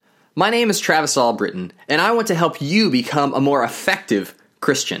My name is Travis Albritton, and I want to help you become a more effective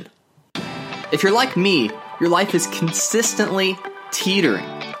Christian. If you're like me, your life is consistently teetering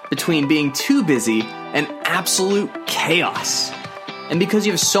between being too busy and absolute chaos. And because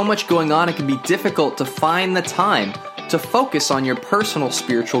you have so much going on, it can be difficult to find the time to focus on your personal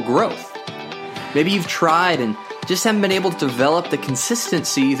spiritual growth. Maybe you've tried and just haven't been able to develop the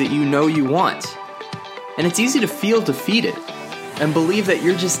consistency that you know you want. And it's easy to feel defeated and believe that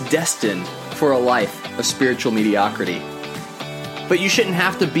you're just destined for a life of spiritual mediocrity. But you shouldn't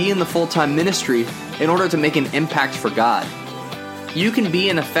have to be in the full-time ministry in order to make an impact for God. You can be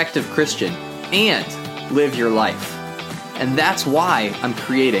an effective Christian and live your life. And that's why I'm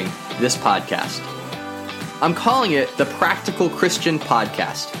creating this podcast. I'm calling it the Practical Christian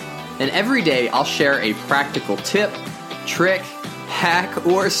Podcast. And every day I'll share a practical tip, trick, hack,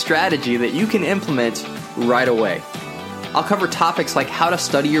 or strategy that you can implement right away. I'll cover topics like how to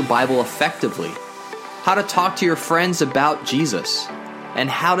study your Bible effectively, how to talk to your friends about Jesus, and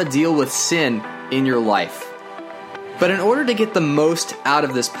how to deal with sin in your life. But in order to get the most out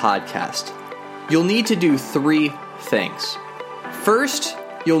of this podcast, you'll need to do 3 things. First,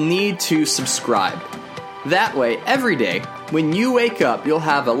 you'll need to subscribe. That way, every day, when you wake up, you'll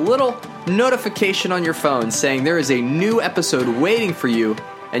have a little notification on your phone saying there is a new episode waiting for you,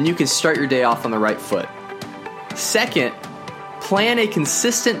 and you can start your day off on the right foot. Second, plan a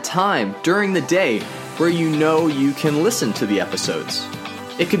consistent time during the day where you know you can listen to the episodes.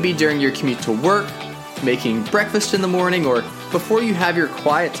 It could be during your commute to work, making breakfast in the morning, or before you have your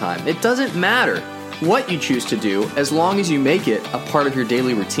quiet time. It doesn't matter what you choose to do as long as you make it a part of your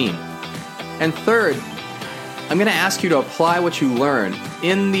daily routine. And third, I'm going to ask you to apply what you learn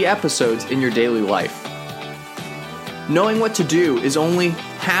in the episodes in your daily life. Knowing what to do is only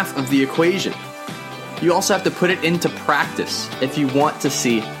half of the equation. You also have to put it into practice if you want to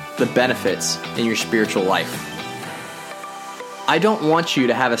see the benefits in your spiritual life. I don't want you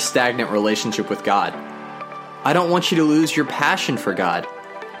to have a stagnant relationship with God. I don't want you to lose your passion for God.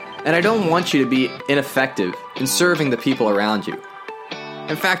 And I don't want you to be ineffective in serving the people around you.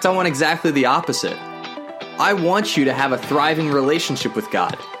 In fact, I want exactly the opposite. I want you to have a thriving relationship with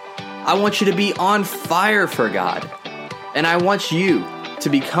God. I want you to be on fire for God. And I want you to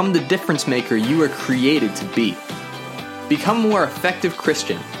become the difference maker you were created to be. Become a more effective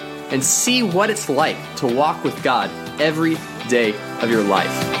Christian and see what it's like to walk with God every day of your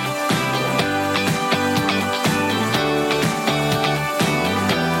life.